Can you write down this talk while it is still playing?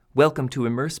Welcome to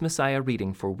Immerse Messiah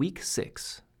reading for week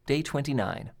 6, day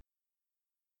 29.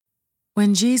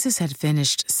 When Jesus had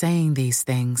finished saying these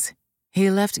things, he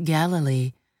left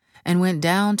Galilee and went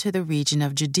down to the region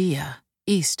of Judea,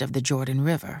 east of the Jordan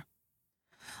River.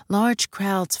 Large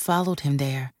crowds followed him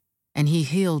there, and he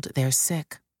healed their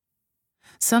sick.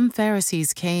 Some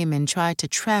Pharisees came and tried to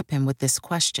trap him with this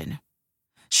question: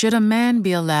 should a man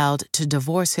be allowed to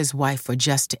divorce his wife for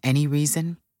just any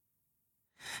reason?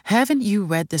 "Haven't you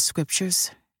read the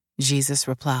scriptures?" Jesus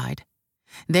replied.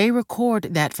 "They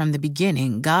record that from the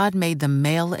beginning God made them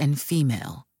male and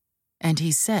female." And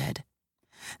he said,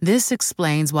 "This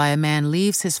explains why a man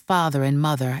leaves his father and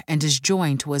mother and is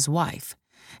joined to his wife,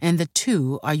 and the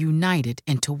two are united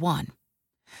into one.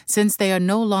 Since they are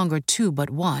no longer two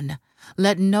but one,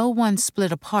 let no one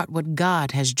split apart what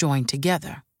God has joined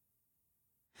together."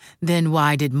 Then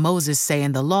why did Moses say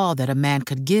in the law that a man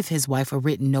could give his wife a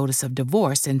written notice of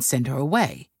divorce and send her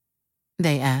away?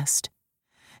 They asked.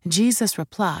 Jesus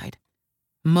replied,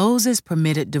 "Moses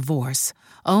permitted divorce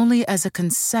only as a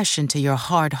concession to your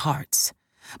hard hearts,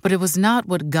 but it was not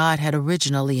what God had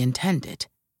originally intended.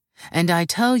 And I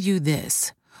tell you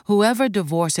this, whoever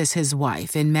divorces his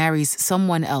wife and marries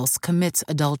someone else commits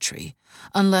adultery,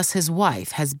 unless his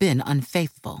wife has been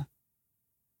unfaithful."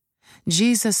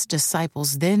 Jesus'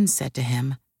 disciples then said to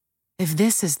him, "If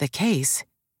this is the case,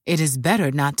 it is better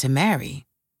not to marry."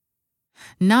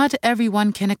 "Not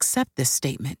everyone can accept this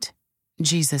statement,"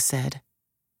 Jesus said.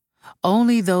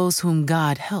 "Only those whom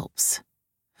God helps.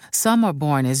 Some are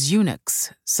born as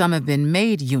eunuchs, some have been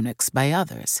made eunuchs by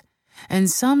others, and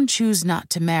some choose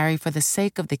not to marry for the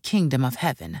sake of the kingdom of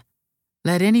heaven.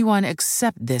 Let anyone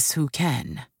accept this who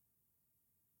can."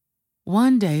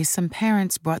 One day, some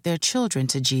parents brought their children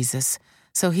to Jesus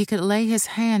so he could lay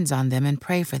his hands on them and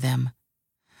pray for them.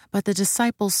 But the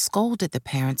disciples scolded the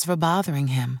parents for bothering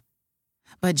him.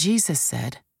 But Jesus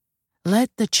said,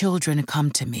 "Let the children come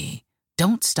to me.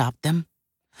 Don't stop them.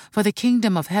 For the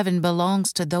kingdom of heaven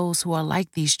belongs to those who are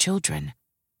like these children."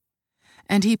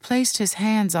 And he placed his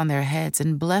hands on their heads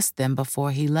and blessed them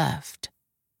before he left.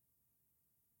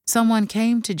 Someone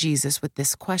came to Jesus with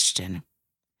this question: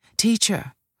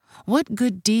 "Teacher, what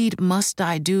good deed must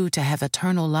I do to have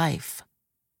eternal life?"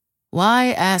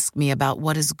 "Why ask me about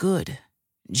what is good?"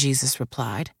 Jesus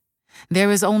replied. "There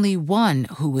is only one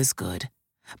who is good.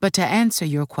 But to answer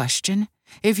your question,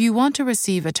 if you want to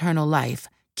receive eternal life,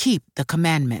 keep the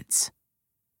commandments."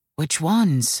 "Which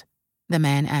ones?" the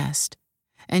man asked.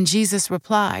 And Jesus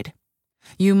replied,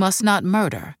 "You must not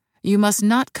murder. You must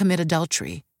not commit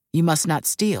adultery. You must not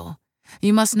steal.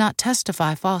 You must not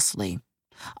testify falsely.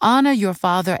 Honor your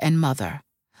father and mother.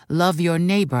 Love your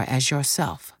neighbor as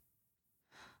yourself."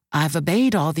 "I've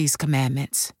obeyed all these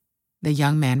commandments," the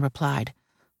young man replied.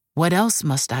 "What else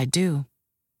must I do?"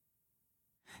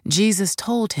 Jesus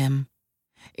told him,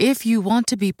 "If you want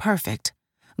to be perfect,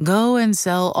 go and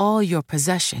sell all your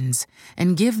possessions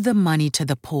and give the money to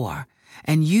the poor,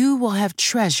 and you will have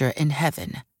treasure in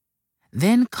heaven.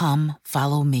 Then come,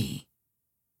 follow me."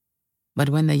 But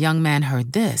when the young man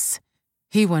heard this,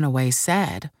 he went away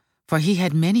sad, for he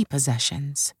had many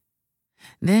possessions.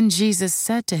 Then Jesus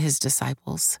said to his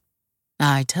disciples,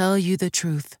 "I tell you the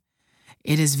truth,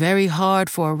 it is very hard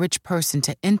for a rich person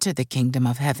to enter the kingdom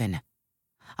of heaven.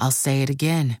 I'll say it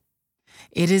again.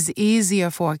 It is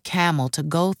easier for a camel to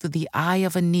go through the eye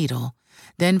of a needle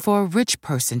than for a rich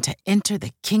person to enter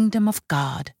the kingdom of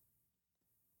God."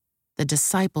 The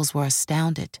disciples were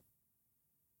astounded.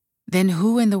 "Then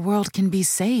who in the world can be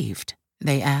saved?"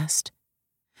 they asked.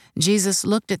 Jesus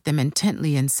looked at them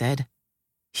intently and said,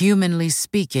 "Humanly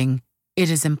speaking, it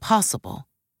is impossible,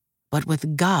 but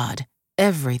with God,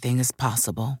 everything is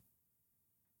possible."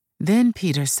 Then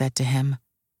Peter said to him,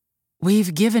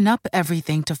 "We've given up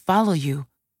everything to follow you.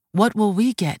 What will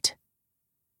we get?"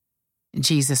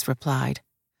 Jesus replied,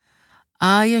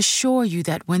 "I assure you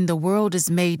that when the world is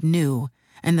made new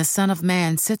and the Son of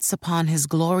Man sits upon his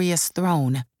glorious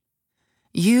throne,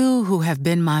 you who have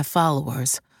been my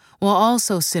followers will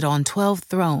also sit on 12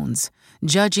 thrones,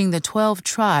 judging the 12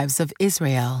 tribes of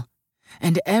Israel.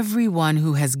 And everyone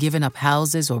who has given up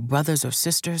houses or brothers or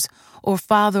sisters, or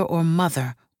father or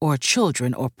mother, or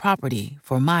children or property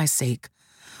for my sake,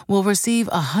 will receive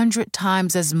 100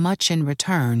 times as much in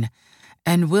return,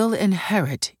 and will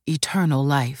inherit eternal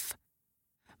life.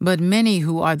 But many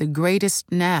who are the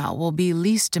greatest now will be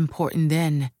least important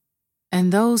then,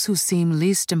 and those who seem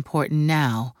least important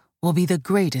now will be the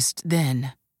greatest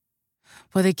then.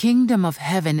 For the kingdom of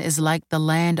heaven is like the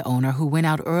landowner who went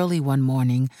out early one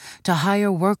morning to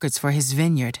hire workers for his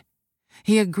vineyard.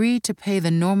 He agreed to pay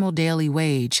the normal daily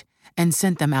wage and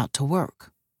sent them out to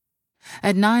work.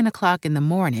 At 9 o'clock in the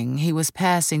morning, he was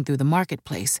passing through the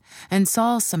marketplace and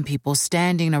saw some people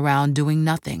standing around doing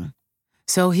nothing.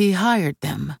 So he hired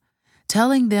them,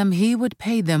 telling them he would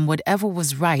pay them whatever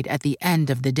was right at the end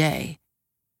of the day.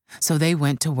 So they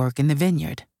went to work in the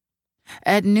vineyard.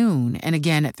 At noon and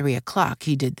again at 3 o'clock,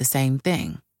 he did the same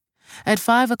thing. At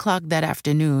 5 o'clock that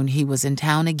afternoon, he was in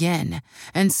town again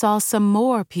and saw some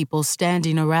more people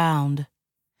standing around.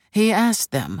 He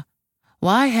asked them,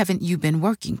 "Why haven't you been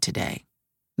working today?"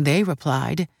 They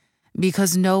replied,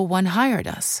 "Because no one hired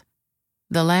us."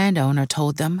 The landowner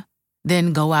told them,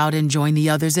 "Then go out and join the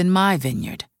others in my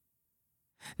vineyard."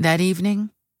 That evening,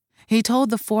 he told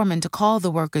the foreman to call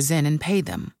the workers in and pay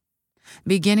them,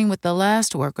 beginning with the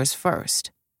last workers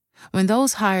first. When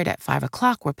those hired at 5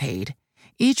 o'clock were paid,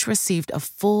 each received a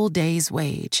full day's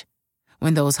wage.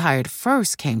 When those hired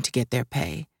first came to get their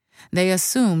pay, they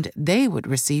assumed they would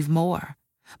receive more,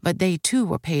 but they too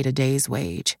were paid a day's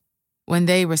wage. When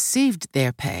they received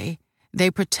their pay, they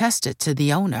protested to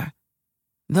the owner,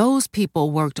 "Those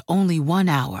people worked only 1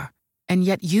 hour, and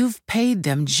yet you've paid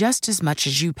them just as much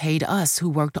as you paid us who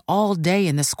worked all day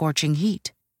in the scorching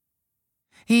heat."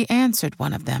 He answered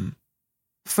one of them,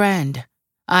 "Friend,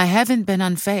 I haven't been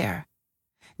unfair.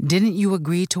 Didn't you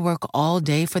agree to work all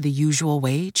day for the usual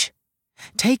wage?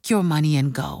 Take your money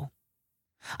and go.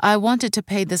 I wanted to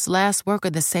pay this last worker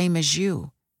the same as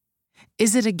you.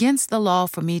 Is it against the law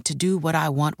for me to do what I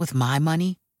want with my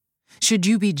money? Should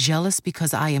you be jealous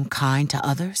because I am kind to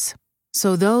others?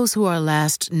 So those who are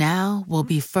last now will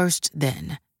be first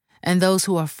then, and those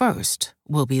who are first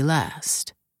will be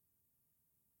last."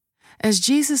 As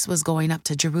Jesus was going up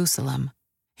to Jerusalem,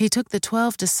 he took the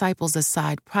 12 disciples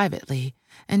aside privately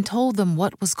and told them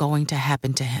what was going to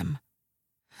happen to him.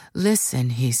 "Listen,"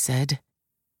 he said,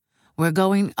 "we're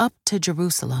going up to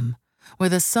Jerusalem, where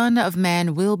the Son of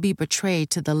Man will be betrayed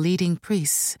to the leading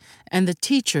priests and the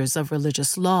teachers of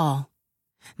religious law.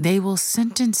 They will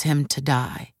sentence him to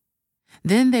die.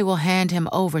 Then they will hand him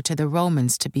over to the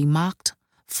Romans to be mocked,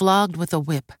 flogged with a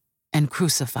whip, and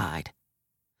crucified.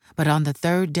 But on the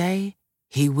 3rd day,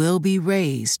 he will be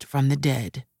raised from the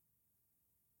dead."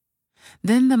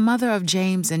 Then the mother of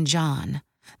James and John,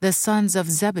 the sons of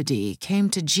Zebedee, came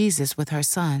to Jesus with her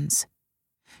sons.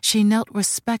 She knelt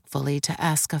respectfully to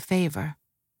ask a favor.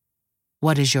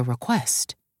 "What is your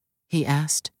request?" he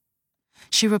asked.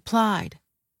 She replied,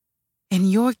 "In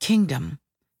your kingdom,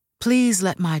 please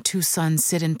let my 2 sons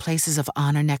sit in places of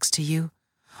honor next to you,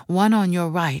 one on your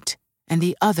right and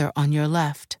the other on your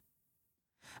left."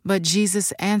 But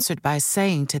Jesus answered by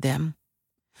saying to them,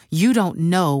 "You don't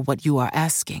know what you are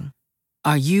asking.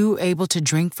 Are you able to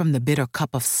drink from the bitter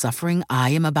cup of suffering I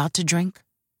am about to drink?"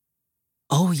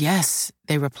 "Oh, yes,"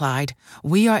 they replied,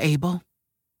 "we are able."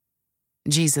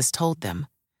 Jesus told them,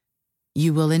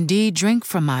 "You will indeed drink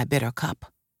from my bitter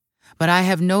cup, but I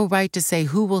have no right to say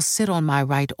who will sit on my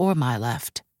right or my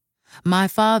left. My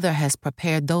Father has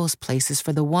prepared those places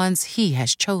for the ones he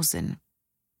has chosen."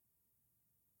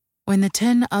 When the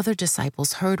 10 other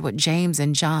disciples heard what James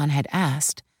and John had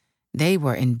asked, they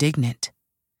were indignant.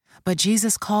 But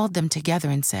Jesus called them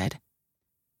together and said,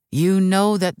 "You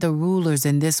know that the rulers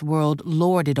in this world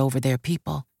lord it over their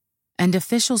people, and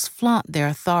officials flaunt their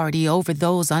authority over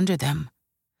those under them.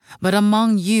 But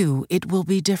among you it will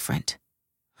be different.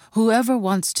 Whoever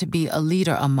wants to be a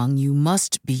leader among you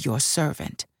must be your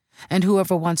servant, and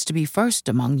whoever wants to be first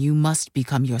among you must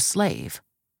become your slave.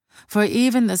 For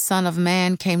even the Son of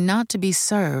Man came not to be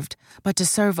served, but to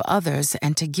serve others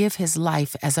and to give his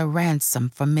life as a ransom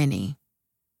for many."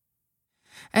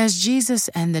 As Jesus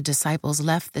and the disciples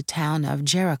left the town of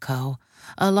Jericho,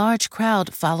 a large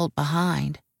crowd followed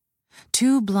behind.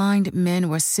 2 blind men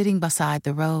were sitting beside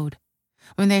the road.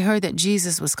 When they heard that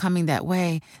Jesus was coming that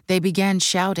way, they began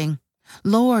shouting,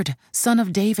 "Lord, Son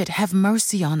of David, have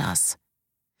mercy on us."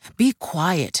 "Be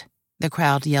quiet," the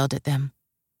crowd yelled at them.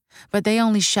 But they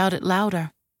only shouted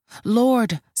louder,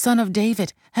 "Lord, Son of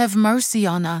David, have mercy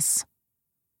on us."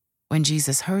 When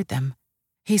Jesus heard them,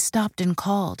 he stopped and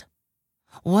called,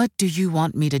 "What do you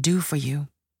want me to do for you?"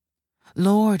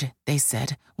 "Lord," they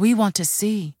said, "we want to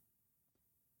see."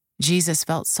 Jesus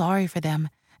felt sorry for them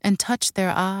and touched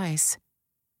their eyes.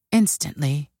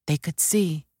 Instantly they could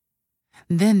see.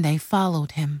 Then they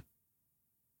followed him.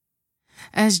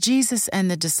 As Jesus and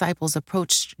the disciples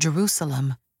approached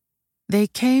Jerusalem, they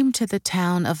came to the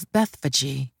town of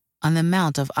Bethphage on the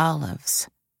Mount of Olives.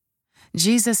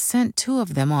 Jesus sent 2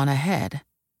 of them on ahead.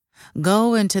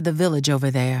 "Go into the village over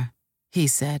there," he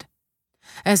said.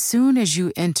 "As soon as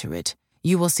you enter it,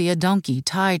 you will see a donkey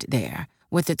tied there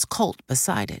with its colt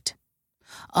beside it.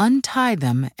 Untie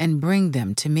them and bring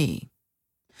them to me.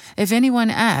 If anyone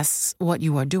asks what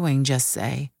you are doing, just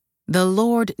say, 'The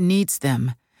Lord needs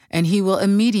them,' and he will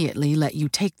immediately let you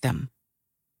take them."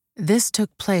 This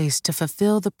took place to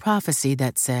fulfill the prophecy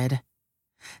that said,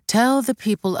 "Tell the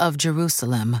people of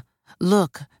Jerusalem,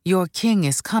 'Look, your king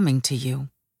is coming to you.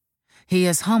 He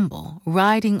is humble,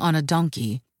 riding on a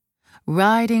donkey's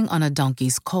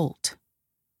colt."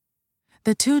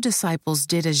 The 2 disciples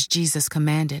did as Jesus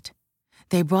commanded.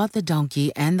 They brought the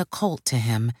donkey and the colt to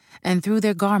him and threw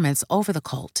their garments over the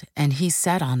colt, and he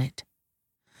sat on it.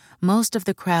 Most of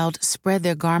the crowd spread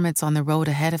their garments on the road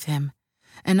ahead of him,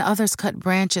 and others cut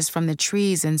branches from the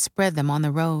trees and spread them on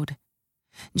the road.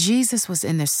 Jesus was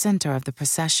in the center of the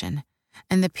procession,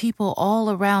 and the people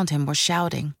all around him were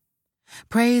shouting,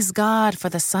 "Praise God for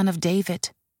the Son of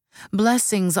David!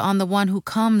 Blessings on the one who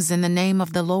comes in the name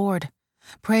of the Lord!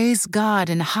 Praise God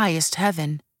in highest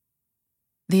heaven!"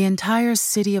 The entire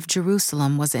city of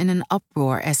Jerusalem was in an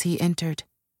uproar as he entered.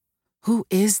 "Who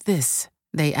is this?"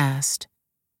 they asked.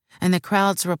 And the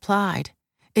crowds replied,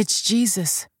 "It's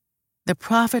Jesus, the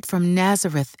prophet from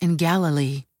Nazareth in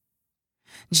Galilee."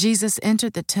 Jesus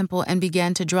entered the temple and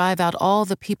began to drive out all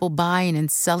the people buying and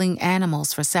selling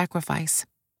animals for sacrifice.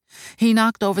 He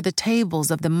knocked over the tables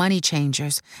of the money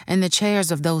changers and the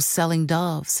chairs of those selling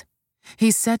doves.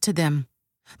 He said to them,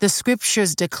 "The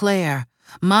scriptures declare,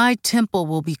 'My temple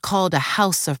will be called a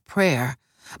house of prayer,'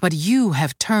 but you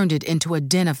have turned it into a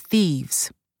den of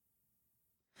thieves."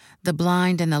 The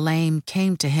blind and the lame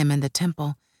came to him in the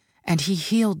temple, and he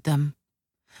healed them.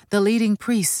 The leading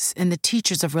priests and the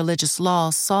teachers of religious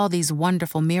law saw these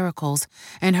wonderful miracles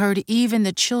and heard even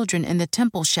the children in the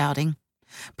temple shouting,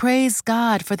 "Praise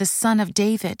God for the Son of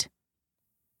David."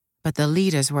 But the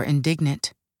leaders were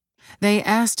indignant. They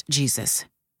asked Jesus,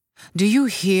 "Do you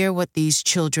hear what these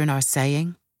children are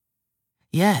saying?"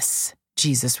 "Yes,"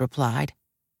 Jesus replied.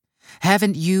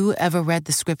 "Haven't you ever read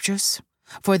the scriptures?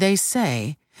 For they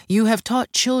say, 'You have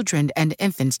taught children and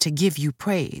infants to give you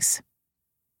praise.'"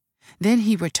 Then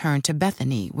he returned to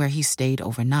Bethany, where he stayed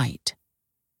overnight.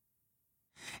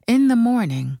 In the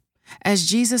morning, as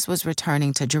Jesus was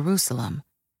returning to Jerusalem,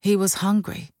 he was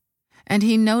hungry, and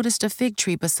he noticed a fig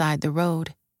tree beside the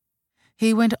road.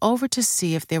 He went over to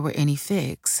see if there were any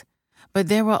figs, but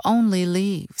there were only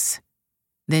leaves.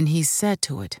 Then he said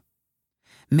to it,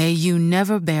 "May you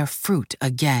never bear fruit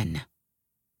again."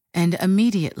 And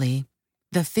immediately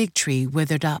the fig tree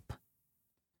withered up.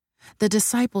 The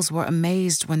disciples were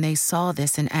amazed when they saw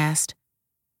this and asked,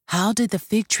 "How did the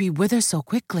fig tree wither so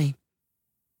quickly?"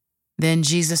 Then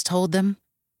Jesus told them,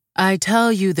 "I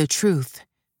tell you the truth.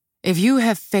 If you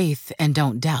have faith and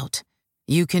don't doubt,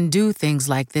 you can do things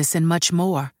like this and much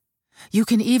more. You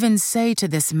can even say to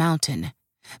this mountain,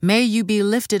 'May you be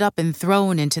lifted up and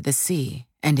thrown into the sea,'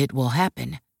 and it will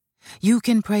happen. You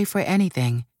can pray for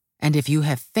anything, and if you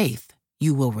have faith,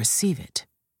 you will receive it."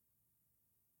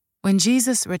 When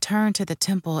Jesus returned to the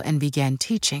temple and began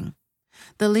teaching,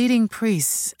 the leading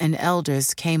priests and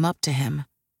elders came up to him.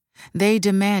 They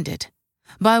demanded,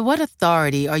 "By what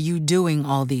authority are you doing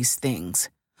all these things?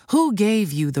 Who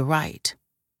gave you the right?"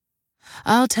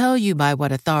 "I'll tell you by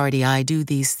what authority I do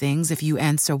these things if you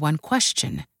answer one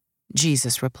question,"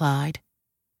 Jesus replied.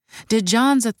 "Did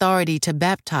John's authority to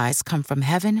baptize come from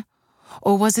heaven,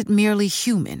 or was it merely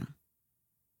human?"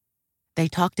 They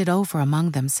talked it over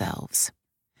among themselves.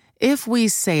 "If we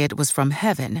say it was from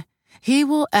heaven, he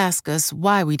will ask us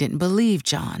why we didn't believe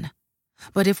John.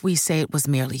 But if we say it was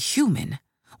merely human,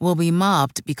 we'll be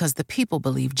mobbed because the people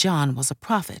believed John was a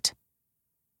prophet."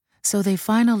 So they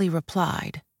finally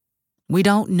replied, "We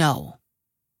don't know."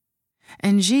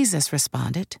 And Jesus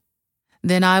responded,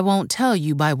 "Then I won't tell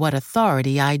you by what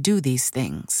authority I do these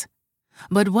things.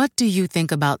 But what do you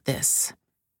think about this?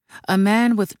 A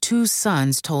man with 2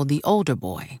 sons told the older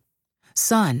boy,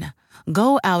 'Son,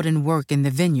 go out and work in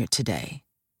the vineyard today.'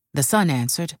 The son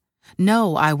answered,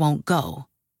 'No, I won't go.'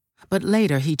 But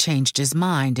later he changed his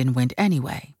mind and went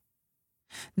anyway.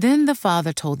 Then the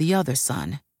father told the other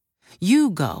son, 'You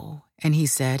go,' and he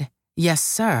said, 'Yes,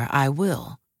 sir, I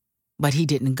will.' But he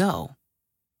didn't go.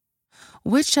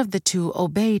 Which of the 2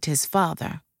 obeyed his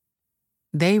father?"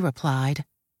 They replied,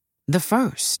 "The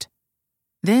first."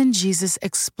 Then Jesus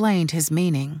explained his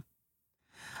meaning.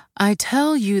 "I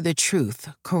tell you the truth,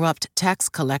 corrupt tax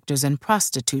collectors and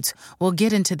prostitutes will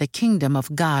get into the kingdom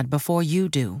of God before you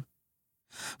do.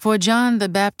 For John the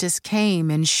Baptist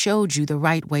came and showed you the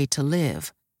right way to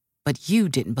live, but you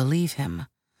didn't believe him,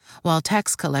 while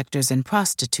tax collectors and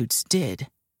prostitutes did.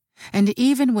 And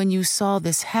even when you saw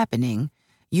this happening,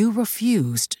 you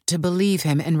refused to believe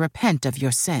him and repent of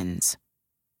your sins."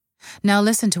 Now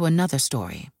listen to another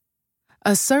story.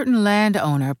 A certain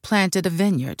landowner planted a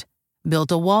vineyard,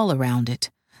 built a wall around it,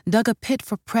 dug a pit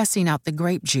for pressing out the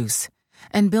grape juice,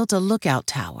 and built a lookout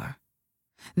tower.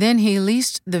 Then he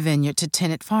leased the vineyard to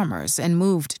tenant farmers and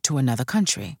moved to another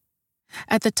country.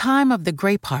 At the time of the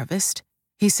grape harvest,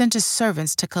 he sent his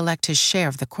servants to collect his share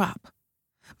of the crop.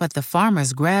 But the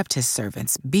farmers grabbed his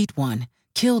servants, beat one,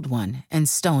 killed one, and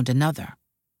stoned another.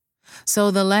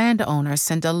 So the landowner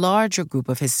sent a larger group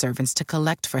of his servants to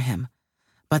collect for him,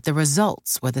 but the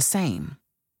results were the same.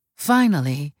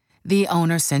 Finally, the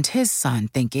owner sent his son,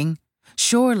 thinking,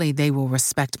 "Surely they will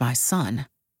respect my son."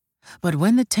 But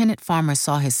when the tenant farmers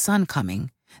saw his son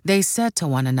coming, they said to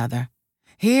one another,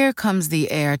 "Here comes the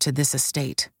heir to this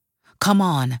estate. Come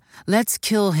on, let's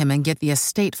kill him and get the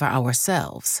estate for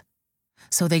ourselves."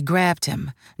 So they grabbed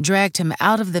him, dragged him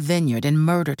out of the vineyard, and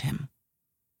murdered him.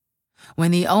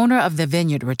 When the owner of the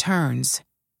vineyard returns,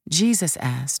 Jesus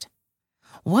asked,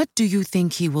 "What do you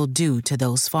think he will do to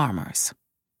those farmers?"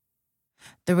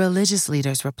 The religious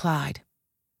leaders replied,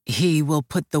 "He will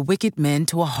put the wicked men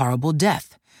to a horrible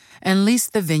death and lease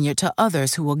the vineyard to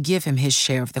others who will give him his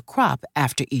share of the crop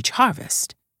after each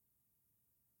harvest."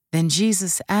 Then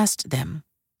Jesus asked them,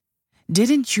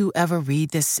 "Didn't you ever read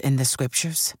this in the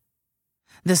scriptures?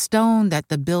 The stone that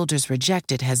the builders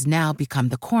rejected has now become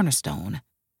the cornerstone.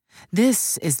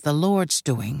 This is the Lord's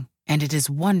doing, and it is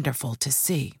wonderful to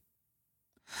see.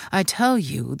 I tell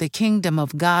you, the kingdom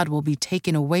of God will be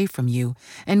taken away from you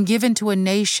and given to a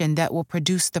nation that will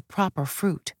produce the proper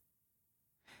fruit.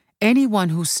 Anyone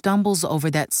who stumbles over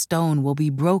that stone will be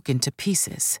broken to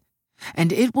pieces,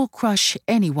 and it will crush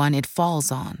anyone it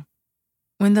falls on."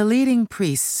 When the leading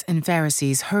priests and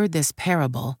Pharisees heard this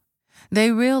parable,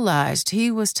 they realized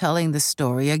he was telling the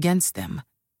story against them.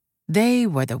 They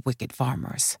were the wicked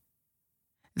farmers.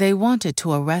 They wanted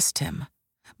to arrest him,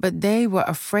 but they were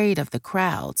afraid of the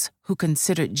crowds who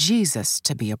considered Jesus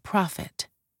to be a prophet.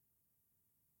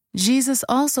 Jesus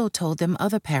also told them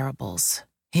other parables.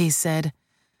 He said,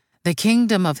 "The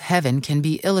kingdom of heaven can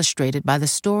be illustrated by the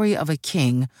story of a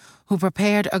king who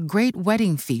prepared a great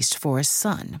wedding feast for his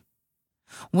son.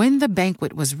 When the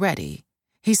banquet was ready,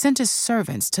 he sent his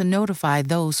servants to notify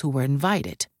those who were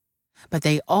invited, but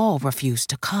they all refused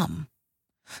to come.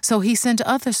 So he sent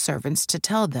other servants to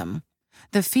tell them,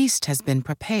 'The feast has been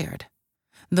prepared.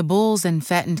 The bulls and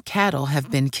fattened cattle have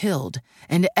been killed,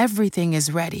 and everything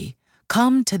is ready.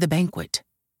 Come to the banquet.'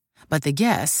 But the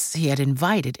guests he had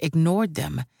invited ignored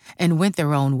them and went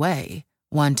their own way,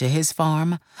 one to his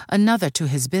farm, another to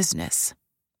his business.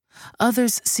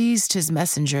 Others seized his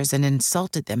messengers and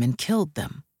insulted them and killed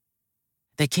them.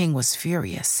 The king was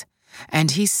furious,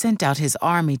 and he sent out his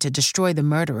army to destroy the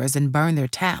murderers and burn their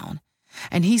town.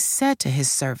 And he said to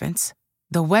his servants,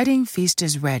 'The wedding feast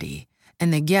is ready,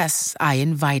 and the guests I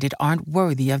invited aren't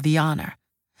worthy of the honor.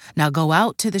 Now go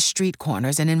out to the street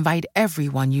corners and invite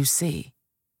everyone you see.'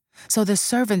 So the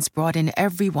servants brought in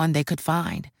everyone they could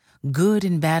find, good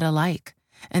and bad alike,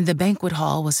 and the banquet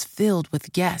hall was filled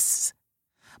with guests.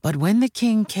 But when the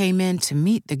king came in to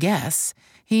meet the guests,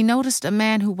 he noticed a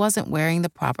man who wasn't wearing the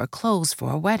proper clothes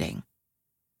for a wedding.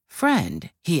 'Friend,'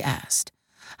 he asked,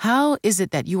 'how is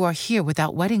it that you are here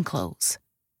without wedding clothes?'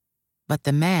 But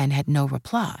the man had no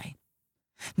reply.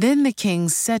 Then the king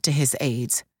said to his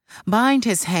aides, 'Bind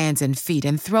his hands and feet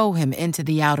and throw him into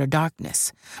the outer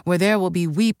darkness, where there will be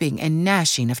weeping and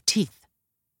gnashing of teeth.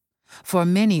 For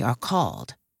many are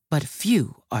called, but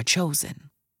few are chosen.'"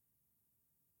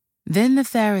 Then the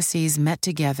Pharisees met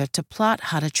together to plot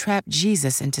how to trap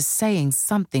Jesus into saying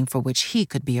something for which he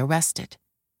could be arrested.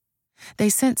 They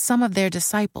sent some of their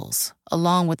disciples,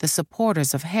 along with the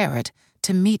supporters of Herod,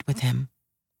 to meet with him.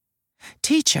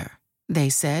 "Teacher," they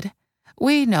said,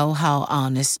 "we know how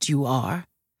honest you are.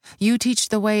 You teach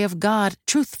the way of God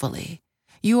truthfully.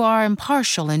 You are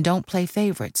impartial and don't play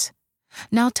favorites.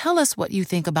 Now tell us what you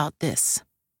think about this.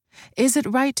 Is it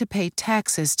right to pay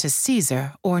taxes to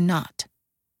Caesar or not?"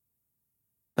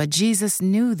 But Jesus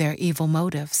knew their evil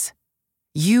motives.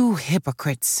 "You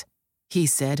hypocrites," he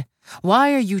said,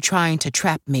 "why are you trying to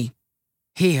trap me?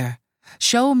 Here,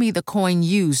 show me the coin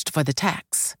used for the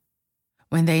tax."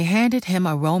 When they handed him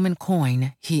a Roman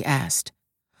coin, he asked,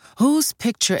 "Whose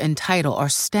picture and title are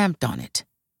stamped on it?"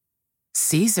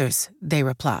 "Caesar's," they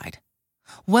replied.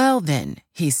 "Well then,"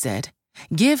 he said,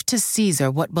 "give to Caesar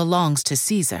what belongs to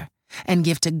Caesar, and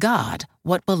give to God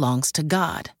what belongs to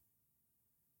God."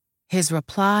 His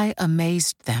reply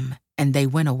amazed them, and they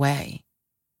went away.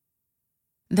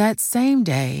 That same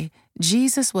day,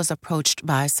 Jesus was approached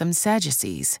by some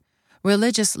Sadducees,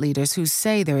 religious leaders who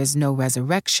say there is no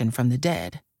resurrection from the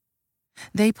dead.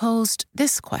 They posed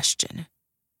this question: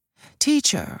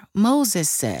 "Teacher, Moses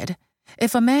said,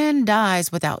 if a man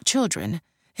dies without children,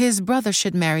 his brother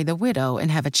should marry the widow and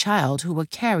have a child who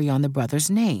would carry on the brother's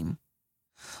name.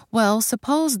 Well,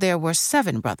 suppose there were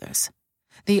 7 brothers.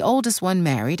 The oldest one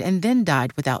married and then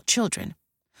died without children.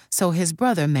 So his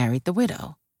brother married the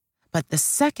widow. But the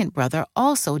second brother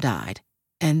also died,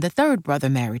 and the third brother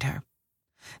married her.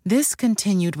 This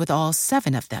continued with all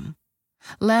 7 of them.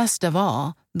 Last of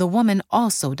all, the woman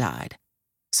also died.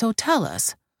 So tell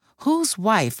us, whose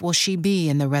wife will she be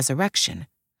in the resurrection?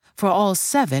 For all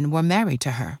 7 were married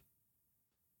to her.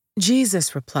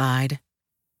 Jesus replied,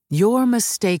 "Your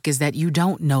mistake is that you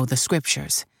don't know the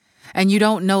Scriptures, and you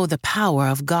don't know the power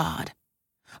of God.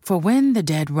 For when the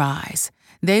dead rise,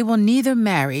 they will neither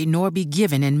marry nor be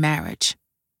given in marriage.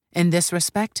 In this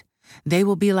respect, they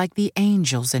will be like the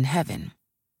angels in heaven.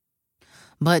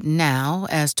 But now,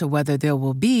 as to whether there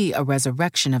will be a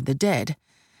resurrection of the dead,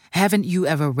 haven't you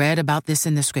ever read about this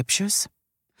in the Scriptures?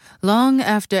 Long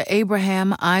after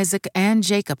Abraham, Isaac, and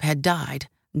Jacob had died,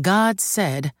 God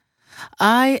said,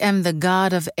 'I am the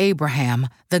God of Abraham,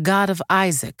 the God of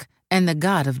Isaac, and the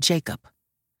God of Jacob.'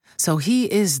 So he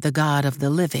is the God of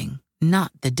the living,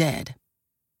 not the dead."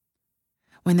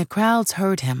 When the crowds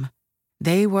heard him,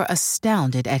 they were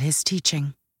astounded at his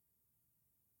teaching.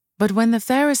 But when the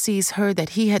Pharisees heard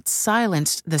that he had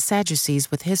silenced the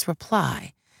Sadducees with his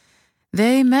reply,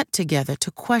 they met together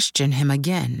to question him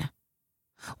again.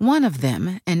 One of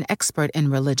them, an expert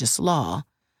in religious law,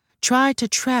 tried to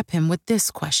trap him with this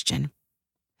question: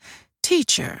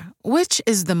 "Teacher, which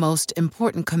is the most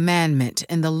important commandment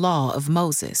in the law of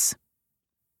Moses?"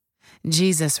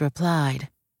 Jesus replied,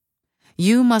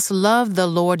 "You must love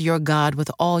the Lord your God with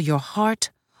all your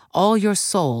heart, all your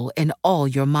soul, and all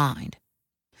your mind.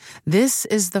 This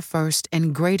is the first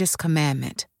and greatest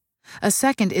commandment. A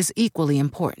second is equally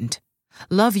important.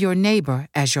 Love your neighbor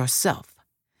as yourself.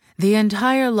 The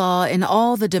entire law and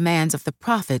all the demands of the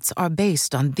prophets are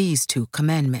based on these 2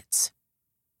 commandments."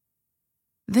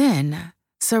 Then,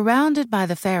 surrounded by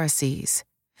the Pharisees,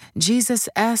 Jesus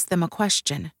asked them a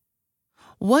question.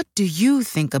 "What do you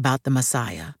think about the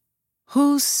Messiah?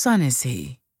 Whose son is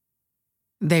he?"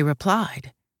 They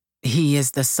replied, "He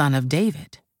is the son of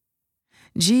David."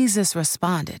 Jesus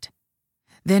responded,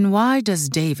 "Then why does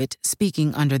David,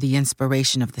 speaking under the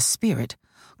inspiration of the Spirit,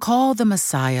 call the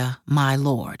Messiah my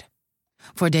Lord?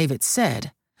 For David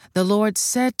said, 'The Lord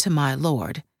said to my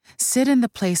Lord, sit in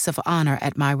the place of honor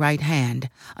at my right hand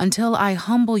until I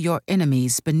humble your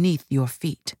enemies beneath your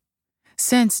feet.'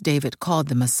 Since David called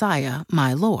the Messiah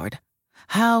my Lord,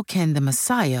 how can the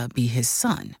Messiah be his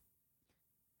son?"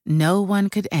 No one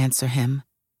could answer him,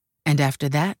 and after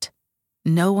that,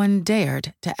 no one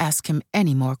dared to ask him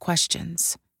any more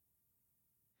questions.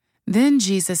 Then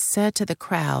Jesus said to the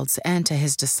crowds and to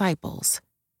his disciples,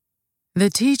 "The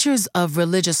teachers of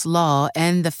religious law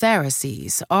and the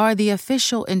Pharisees are the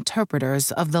official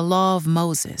interpreters of the law of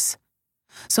Moses.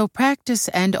 So practice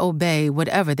and obey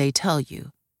whatever they tell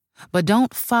you, but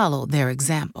don't follow their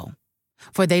example,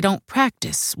 for they don't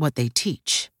practice what they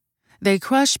teach. They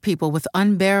crush people with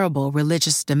unbearable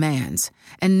religious demands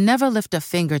and never lift a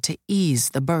finger to ease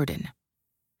the burden.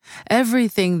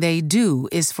 Everything they do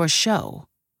is for show.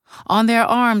 On their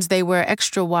arms they wear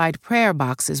extra-wide prayer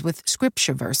boxes with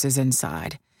scripture verses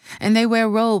inside, and they wear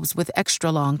robes with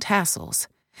extra-long tassels,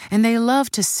 and they love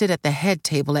to sit at the head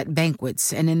table at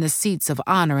banquets and in the seats of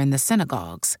honor in the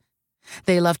synagogues.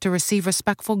 They love to receive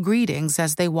respectful greetings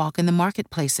as they walk in the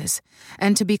marketplaces,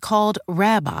 and to be called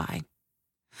Rabbi.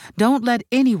 Don't let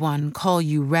anyone call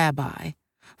you Rabbi,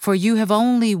 for you have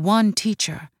only one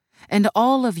teacher, and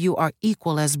all of you are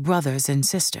equal as brothers and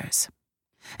sisters.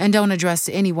 And don't address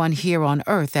anyone here on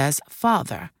earth as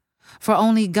Father, for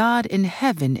only God in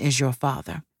heaven is your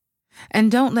Father. And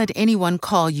don't let anyone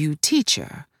call you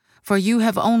Teacher, for you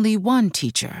have only one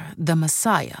teacher, the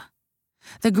Messiah.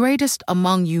 The greatest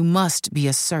among you must be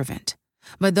a servant,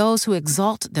 but those who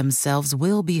exalt themselves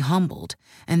will be humbled,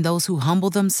 and those who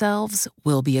humble themselves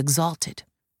will be exalted.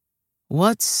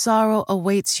 What sorrow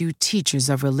awaits you teachers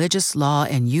of religious law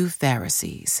and you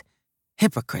Pharisees,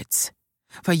 hypocrites!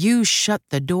 For you shut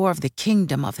the door of the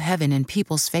kingdom of heaven in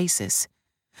people's faces.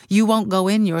 You won't go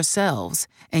in yourselves,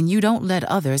 and you don't let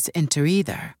others enter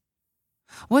either.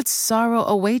 What sorrow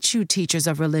awaits you teachers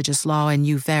of religious law and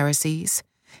you Pharisees,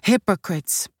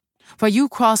 hypocrites! For you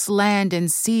cross land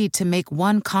and sea to make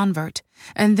one convert,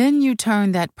 and then you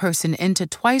turn that person into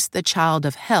twice the child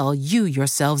of hell you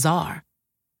yourselves are.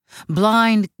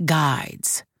 Blind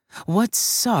guides! What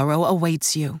sorrow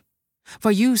awaits you!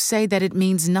 For you say that it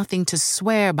means nothing to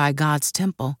swear by God's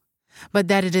temple, but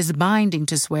that it is binding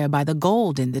to swear by the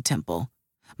gold in the temple.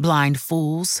 Blind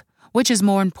fools, which is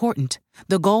more important,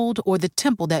 the gold or the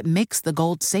temple that makes the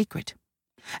gold sacred?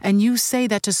 And you say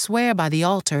that to swear by the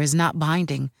altar is not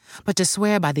binding, but to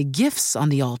swear by the gifts on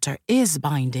the altar is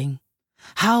binding.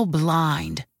 How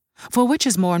blind! For which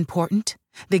is more important,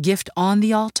 the gift on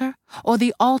the altar or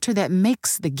the altar that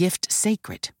makes the gift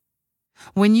sacred?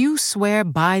 When you swear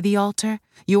by the altar,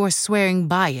 you are swearing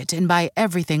by it and by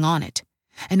everything on it.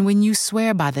 And when you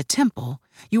swear by the temple,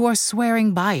 you are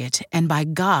swearing by it and by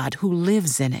God who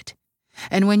lives in it.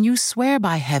 And when you swear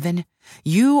by heaven,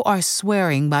 you are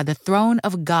swearing by the throne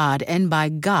of God and by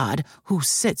God who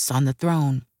sits on the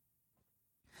throne.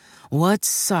 What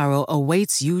sorrow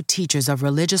awaits you teachers of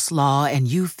religious law and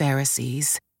you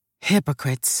Pharisees,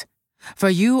 hypocrites! For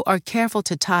you are careful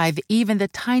to tithe even the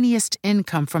tiniest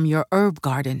income from your herb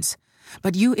gardens,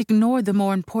 but you ignore the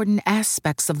more important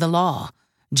aspects of the law: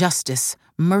 justice,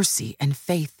 mercy, and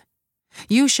faith.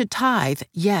 You should tithe,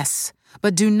 yes,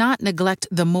 but do not neglect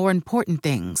the more important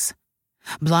things.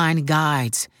 Blind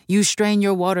guides, you strain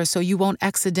your water so you won't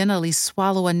accidentally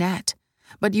swallow a gnat,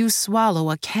 but you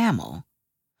swallow a camel.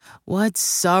 What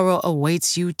sorrow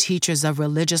awaits you teachers of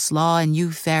religious law and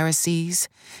you Pharisees,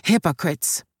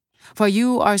 hypocrites! For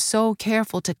you are so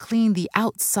careful to clean the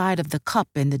outside of the cup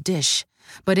and the dish,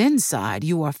 but inside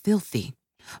you are filthy,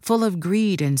 full of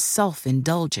greed and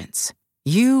self-indulgence.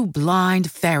 You blind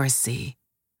Pharisee!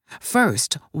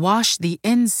 First, wash the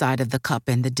inside of the cup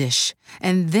and the dish,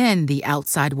 and then the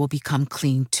outside will become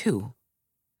clean too.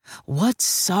 What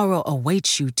sorrow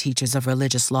awaits you teachers of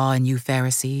religious law and you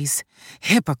Pharisees,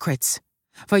 hypocrites!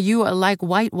 For you are like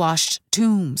whitewashed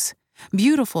tombs,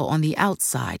 beautiful on the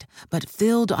outside, but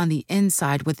filled on the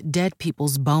inside with dead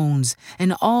people's bones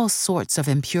and all sorts of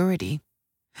impurity.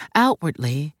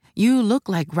 Outwardly, you look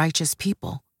like righteous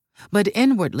people, but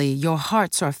inwardly your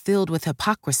hearts are filled with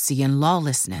hypocrisy and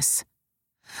lawlessness.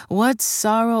 What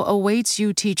sorrow awaits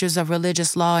you teachers of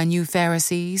religious law and you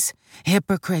Pharisees,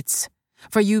 hypocrites!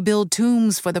 For you build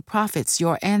tombs for the prophets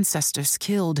your ancestors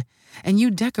killed, and you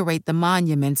decorate the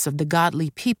monuments of the godly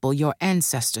people your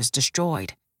ancestors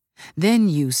destroyed. Then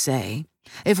you say,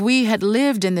 if we had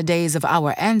lived in the days of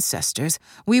our ancestors,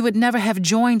 we would never have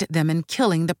joined them in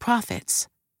killing the prophets.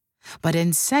 But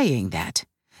in saying that,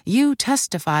 you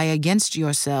testify against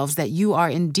yourselves that you are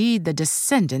indeed the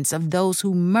descendants of those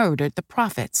who murdered the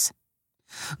prophets.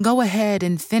 Go ahead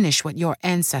and finish what your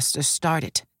ancestors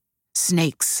started.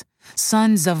 Snakes,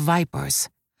 sons of vipers,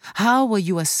 how will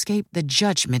you escape the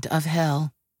judgment of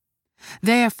hell?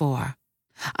 Therefore,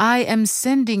 I am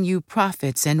sending you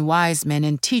prophets and wise men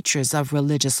and teachers of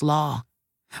religious law,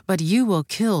 but you will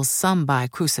kill some by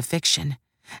crucifixion,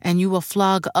 and you will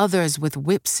flog others with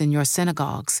whips in your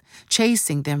synagogues,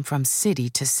 chasing them from city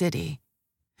to city.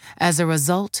 As a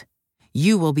result,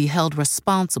 you will be held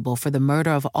responsible for the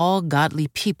murder of all godly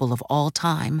people of all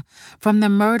time, from the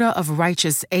murder of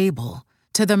righteous Abel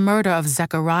to the murder of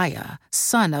Zechariah,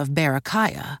 son of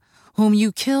Berechiah, whom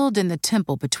you killed in the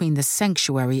temple between the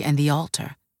sanctuary and the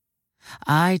altar.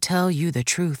 I tell you the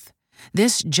truth,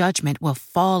 this judgment will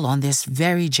fall on this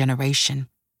very generation.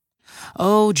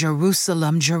 O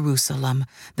Jerusalem, Jerusalem,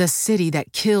 the city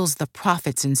that kills the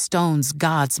prophets and stones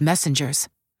God's messengers!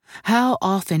 How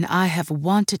often I have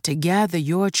wanted to gather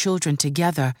your children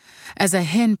together as a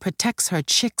hen protects her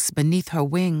chicks beneath her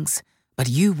wings, but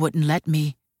you wouldn't let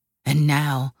me. And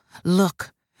now,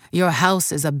 look, your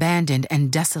house is abandoned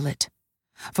and desolate.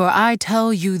 For I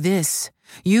tell you this,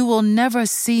 you will never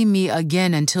see me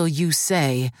again until you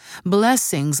say,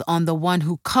 blessings on the one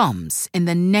who comes in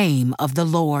the name of the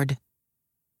Lord.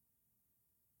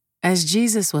 As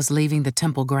Jesus was leaving the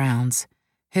temple grounds,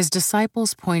 his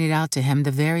disciples pointed out to him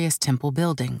the various temple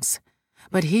buildings.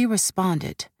 But he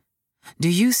responded, Do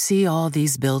you see all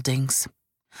these buildings?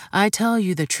 I tell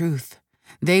you the truth,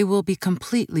 they will be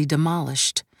completely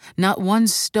demolished. Not one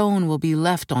stone will be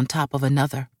left on top of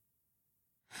another.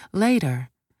 Later,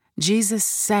 Jesus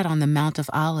sat on the Mount of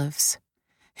Olives.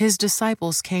 His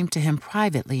disciples came to him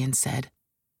privately and said,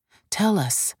 Tell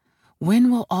us,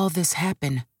 when will all this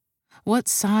happen? What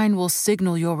sign will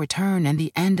signal your return and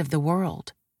the end of the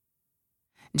world?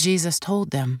 Jesus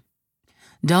told them,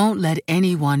 Don't let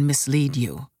anyone mislead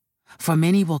you, for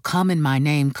many will come in my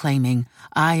name claiming,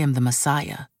 I am the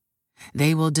Messiah.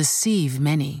 They will deceive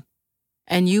many.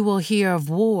 And you will hear of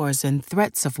wars and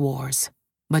threats of wars,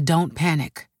 but don't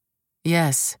panic.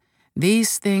 Yes,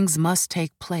 these things must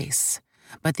take place,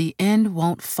 but the end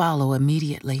won't follow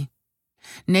immediately.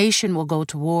 Nation will go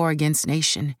to war against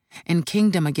nation, and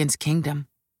kingdom against kingdom.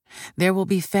 There will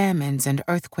be famines and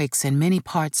earthquakes in many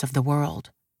parts of the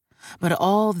world. But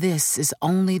all this is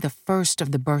only the first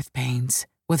of the birth pains,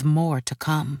 with more to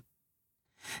come.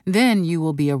 Then you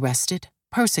will be arrested,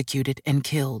 persecuted, and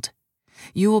killed.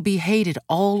 You will be hated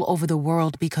all over the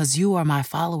world because you are my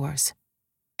followers.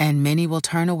 And many will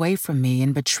turn away from me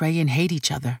and betray and hate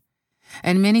each other.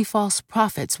 And many false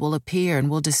prophets will appear and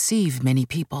will deceive many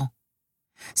people.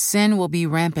 Sin will be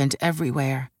rampant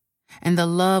everywhere, and the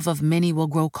love of many will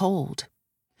grow cold.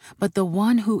 But the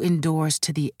one who endures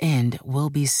to the end will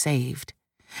be saved.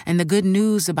 And the good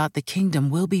news about the kingdom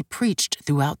will be preached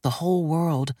throughout the whole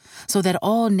world, so that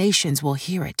all nations will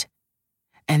hear it.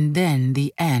 And then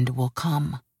the end will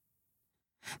come.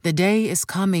 The day is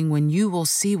coming when you will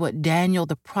see what Daniel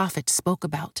the prophet spoke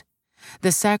about,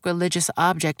 the sacrilegious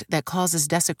object that causes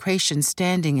desecration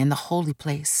standing in the holy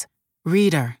place.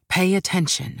 Reader, pay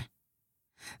attention.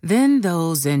 Then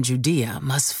those in Judea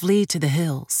must flee to the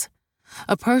hills.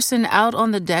 A person out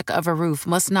on the deck of a roof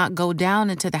must not go down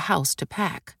into the house to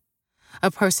pack.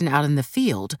 A person out in the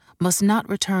field must not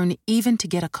return even to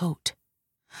get a coat.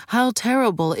 How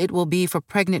terrible it will be for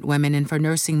pregnant women and for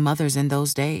nursing mothers in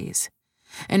those days.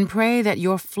 And pray that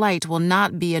your flight will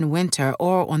not be in winter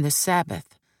or on the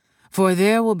Sabbath, for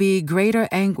there will be greater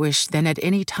anguish than at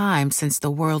any time since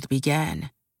the world began.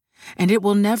 And it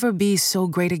will never be so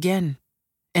great again.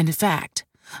 In fact,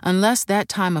 unless that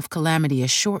time of calamity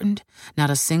is shortened, not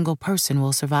a single person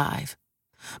will survive.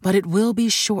 But it will be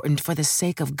shortened for the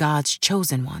sake of God's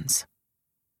chosen ones.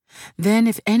 Then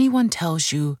if anyone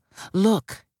tells you,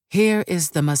 "Look, here is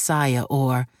the Messiah,"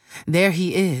 or "There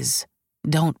he is,"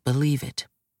 don't believe it.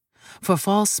 For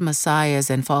false messiahs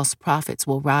and false prophets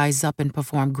will rise up and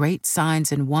perform great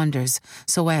signs and wonders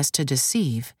so as to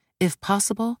deceive, if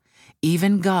possible,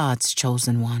 even God's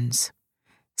chosen ones.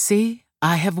 See,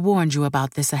 I have warned you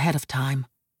about this ahead of time.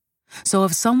 So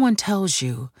if someone tells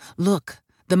you, "Look,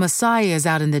 the Messiah is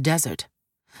out in the desert,"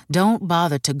 don't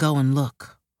bother to go and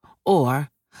look. Or,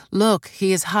 "Look,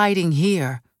 he is hiding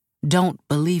here," don't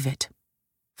believe it.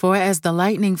 For as the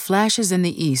lightning flashes in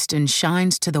the east and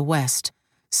shines to the west,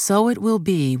 so it will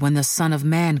be when the Son of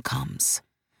Man comes.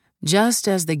 Just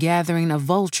as the gathering of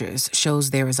vultures shows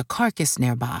there is a carcass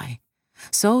nearby,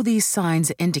 so these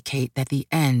signs indicate that the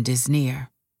end is near.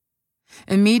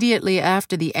 Immediately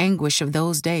after the anguish of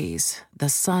those days, the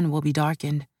sun will be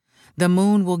darkened, the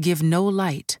moon will give no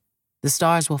light, the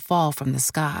stars will fall from the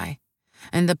sky,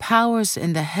 and the powers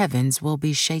in the heavens will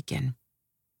be shaken.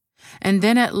 And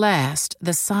then at last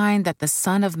the sign that the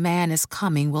Son of Man is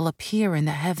coming will appear in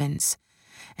the heavens,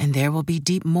 and there will be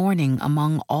deep mourning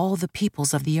among all the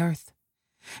peoples of the earth.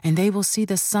 And they will see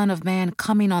the Son of Man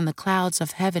coming on the clouds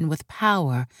of heaven with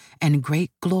power and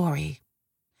great glory.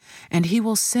 And he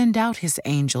will send out his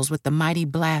angels with the mighty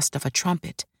blast of a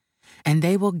trumpet, and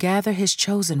they will gather his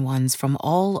chosen ones from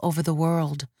all over the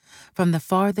world, from the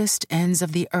farthest ends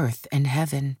of the earth and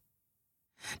heaven.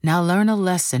 Now learn a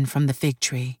lesson from the fig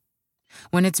tree.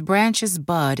 When its branches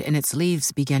bud and its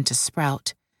leaves begin to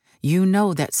sprout, you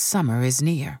know that summer is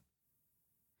near.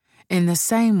 In the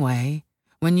same way,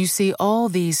 when you see all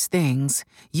these things,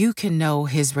 you can know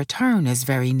his return is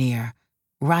very near,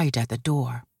 right at the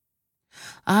door.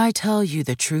 I tell you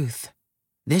the truth,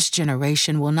 this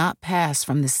generation will not pass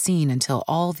from the scene until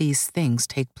all these things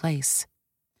take place.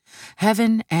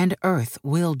 Heaven and earth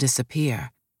will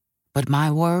disappear, but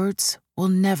my words will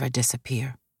never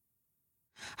disappear.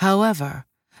 However,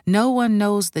 no one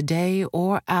knows the day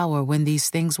or hour when these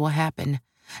things will happen,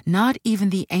 not even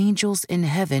the angels in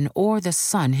heaven or the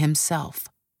Son himself.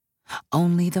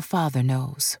 Only the Father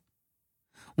knows.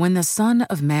 When the Son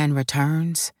of Man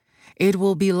returns, it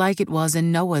will be like it was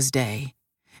in Noah's day.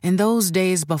 In those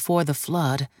days before the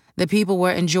flood, the people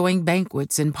were enjoying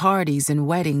banquets and parties and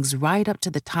weddings right up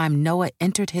to the time Noah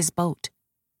entered his boat.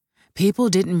 People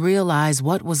didn't realize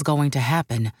what was going to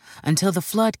happen until the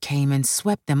flood came and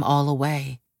swept them all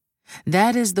away.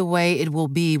 That is the way it will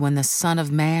be when the Son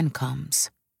of Man comes.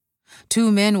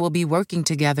 2 men will be working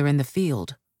together in the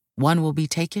field. One will be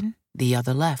taken, the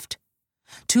other left.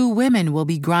 2 women will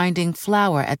be grinding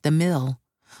flour at the mill.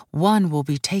 One will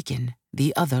be taken,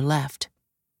 the other left.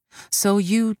 So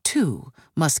you, too,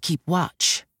 must keep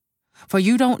watch, for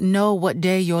you don't know what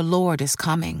day your Lord is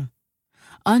coming.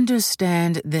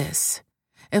 Understand this.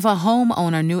 If a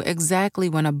homeowner knew exactly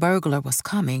when a burglar was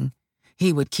coming,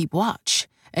 he would keep watch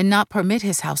and not permit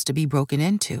his house to be broken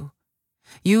into.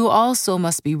 You also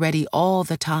must be ready all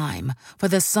the time, for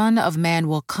the Son of Man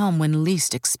will come when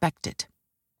least expected.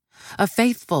 A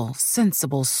faithful,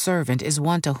 sensible servant is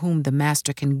one to whom the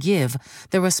master can give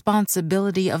the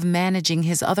responsibility of managing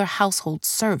his other household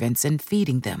servants and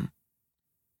feeding them.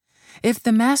 If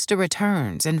the master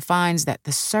returns and finds that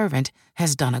the servant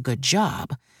has done a good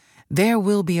job, there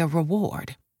will be a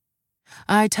reward.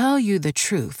 I tell you the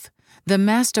truth, the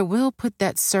master will put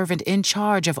that servant in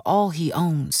charge of all he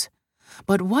owns.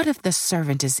 But what if the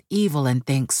servant is evil and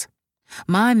thinks,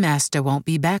 "My master won't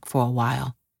be back for a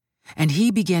while," and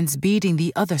he begins beating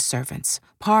the other servants,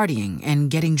 partying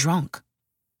and getting drunk?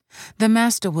 The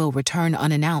master will return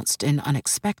unannounced and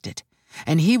unexpected,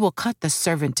 and he will cut the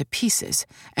servant to pieces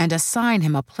and assign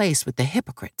him a place with the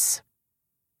hypocrites.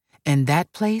 In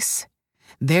that place,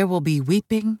 there will be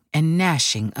weeping and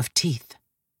gnashing of teeth.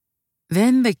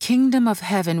 Then the kingdom of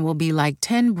heaven will be like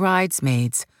 10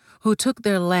 bridesmaids who took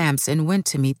their lamps and went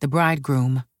to meet the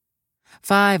bridegroom.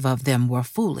 5 of them were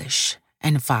foolish,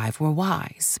 and 5 were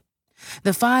wise.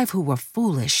 The 5 who were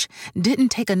foolish didn't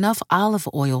take enough olive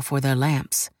oil for their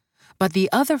lamps, but the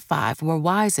other 5 were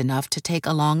wise enough to take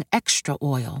along extra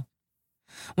oil.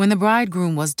 When the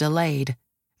bridegroom was delayed,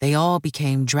 they all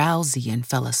became drowsy and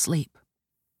fell asleep.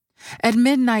 At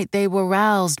midnight they were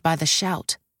roused by the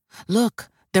shout, "Look,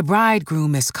 the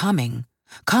bridegroom is coming.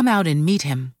 Come out and meet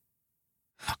him."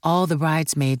 All the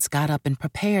bridesmaids got up and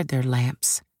prepared their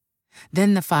lamps.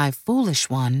 Then the 5 foolish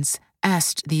ones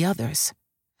asked the others,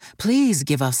 "Please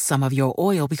give us some of your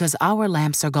oil because our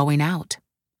lamps are going out."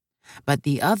 But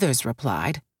the others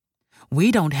replied,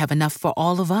 "We don't have enough for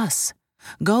all of us.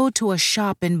 Go to a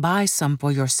shop and buy some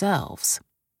for yourselves."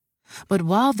 But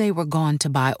while they were gone to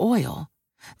buy oil,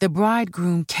 the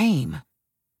bridegroom came.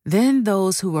 Then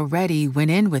those who were ready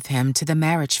went in with him to the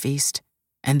marriage feast,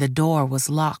 and the door was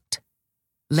locked.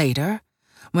 Later,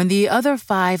 when the other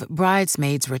 5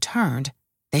 bridesmaids returned,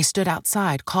 they stood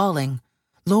outside calling,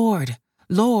 "Lord,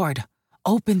 Lord,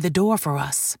 open the door for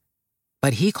us."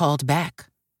 But he called back,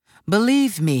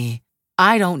 "Believe me,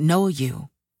 I don't know you."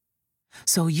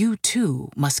 So you too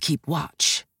must keep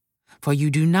watch, for you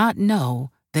do not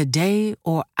know the day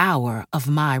or hour of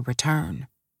my return.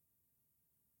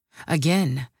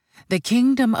 Again, the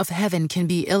kingdom of heaven can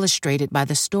be illustrated by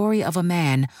the story of a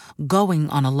man going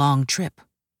on a long trip.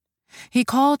 He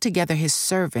called together his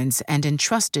servants and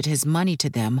entrusted his money to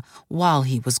them while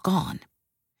he was gone.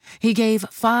 He gave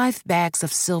 5 bags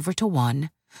of silver to one,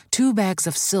 2 bags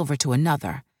of silver to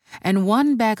another, and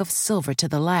 1 bag of silver to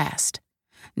the last,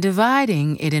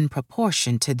 dividing it in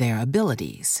proportion to their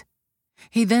abilities.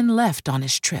 He then left on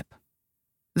his trip.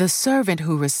 The servant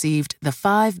who received the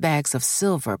 5 bags of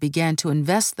silver began to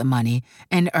invest the money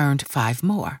and earned 5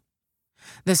 more.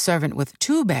 The servant with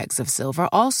 2 bags of silver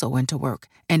also went to work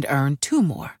and earned 2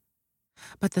 more.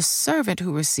 But the servant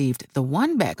who received the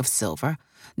 1 bag of silver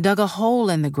dug a hole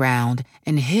in the ground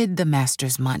and hid the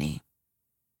master's money.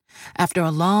 After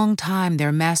a long time,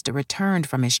 their master returned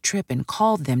from his trip and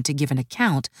called them to give an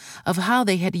account of how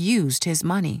they had used his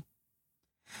money.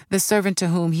 The servant to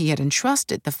whom he had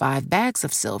entrusted the 5 bags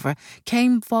of silver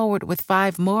came forward with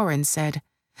 5 more and said,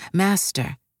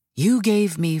 "Master, you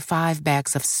gave me 5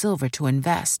 bags of silver to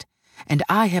invest, and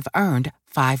I have earned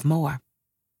 5 more."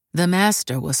 The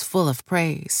master was full of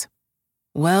praise.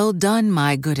 "Well done,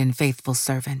 my good and faithful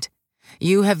servant.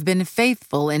 You have been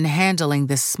faithful in handling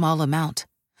this small amount,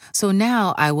 so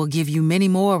now I will give you many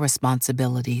more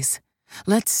responsibilities.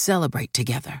 Let's celebrate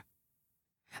together."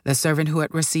 The servant who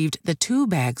had received the 2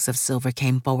 bags of silver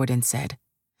came forward and said,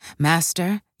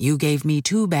 "Master, you gave me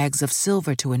 2 bags of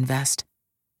silver to invest,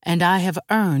 and I have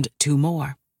earned 2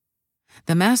 more."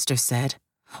 The master said,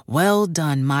 "Well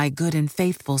done, my good and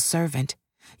faithful servant.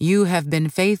 You have been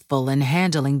faithful in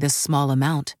handling this small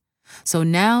amount, so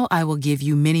now I will give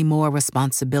you many more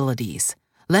responsibilities.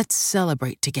 Let's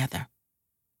celebrate together."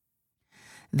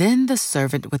 Then the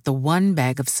servant with the 1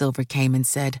 bag of silver came and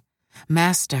said,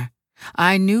 "Master,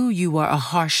 I knew you were a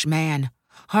harsh man,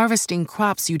 harvesting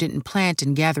crops you didn't plant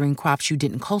and gathering crops you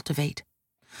didn't cultivate.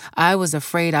 I was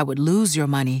afraid I would lose your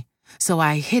money, so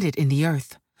I hid it in the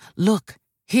earth. Look,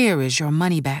 here is your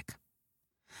money back."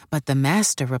 But the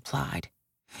master replied,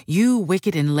 "You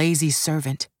wicked and lazy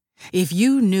servant, if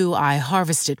you knew I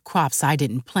harvested crops I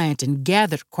didn't plant and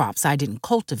gathered crops I didn't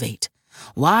cultivate,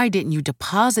 why didn't you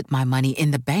deposit my money in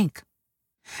the bank?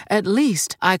 At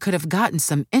least I could have gotten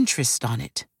some interest on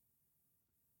it."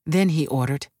 Then he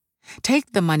ordered,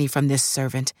 "Take the money from this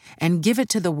servant and give it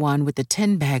to the one with the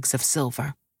 10 bags of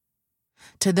silver.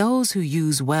 To those who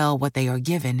use well what they are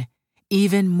given,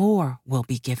 even more will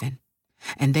be given,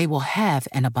 and they will have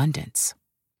an abundance.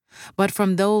 But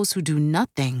from those who do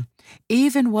nothing,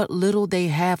 even what little they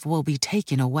have will be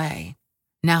taken away.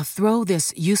 Now throw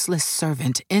this useless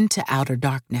servant into outer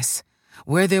darkness,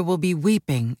 where there will be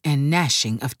weeping and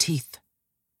gnashing of teeth.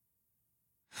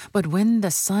 But when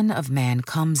the Son of Man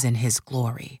comes in his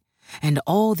glory, and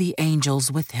all the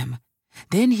angels with him,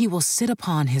 then he will sit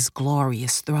upon his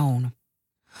glorious throne.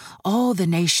 All the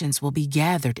nations will be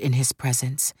gathered in his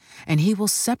presence, and he will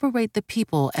separate the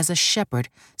people as a shepherd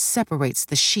separates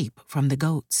the sheep from the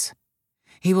goats.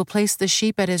 He will place the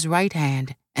sheep at his right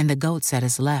hand and the goats at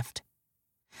his left.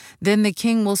 Then the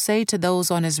king will say to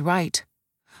those on his right,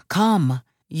 "Come,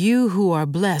 you who are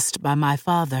blessed by my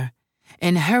Father,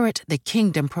 inherit the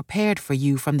kingdom prepared for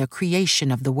you from the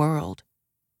creation of the world.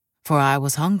 For I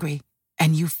was hungry,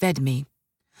 and you fed me.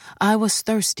 I was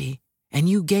thirsty, and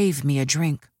you gave me a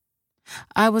drink.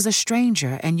 I was a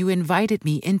stranger, and you invited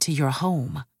me into your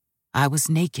home. I was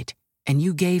naked, and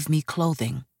you gave me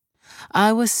clothing.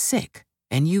 I was sick,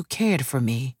 and you cared for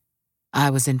me. I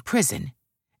was in prison,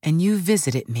 and you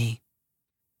visited me."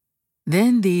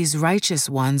 Then these righteous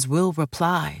ones will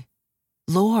reply,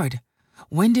 "Lord,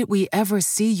 when did we ever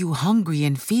see you hungry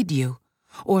and feed you,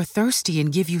 or thirsty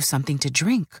and give you something to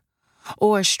drink,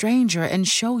 or a stranger and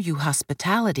show you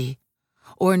hospitality,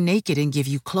 or naked and give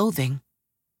you clothing?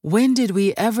 When did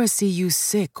we ever see you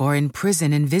sick or in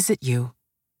prison and visit you?"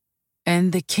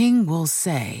 And the king will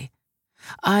say,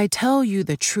 "I tell you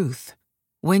the truth.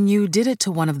 When you did it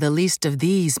to one of the least of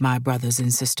these, my brothers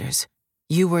and sisters,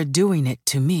 you were doing it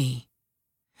to me."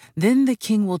 Then the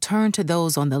king will turn to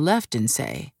those on the left and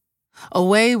say,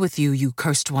 "Away with you, you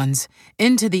cursed ones,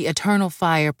 into the eternal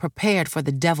fire prepared for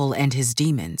the devil and his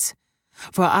demons.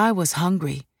 For I was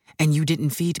hungry, and you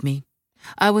didn't feed me.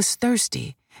 I was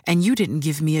thirsty, and you didn't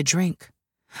give me a drink.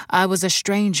 I was a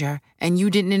stranger, and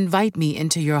you didn't invite me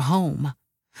into your home.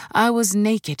 I was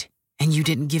naked, and you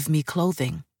didn't give me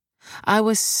clothing. I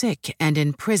was sick and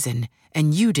in prison,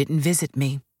 and you didn't visit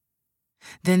me."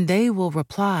 Then they will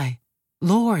reply,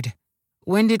 "Lord,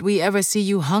 when did we ever see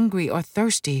you hungry or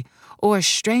thirsty, or a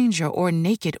stranger or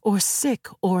naked or sick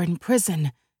or in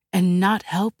prison, and not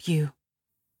help you?"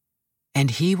 And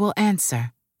he will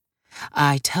answer,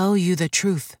 "I tell you the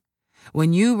truth.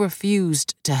 When you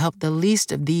refused to help the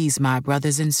least of these, my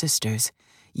brothers and sisters,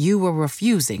 you were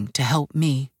refusing to help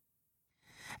me."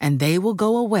 And they will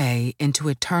go away into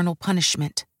eternal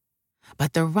punishment,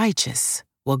 but the righteous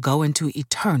will go into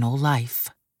eternal life.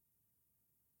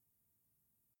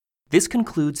 This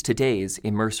concludes today's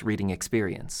Immerse reading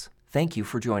experience. Thank you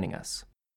for joining us.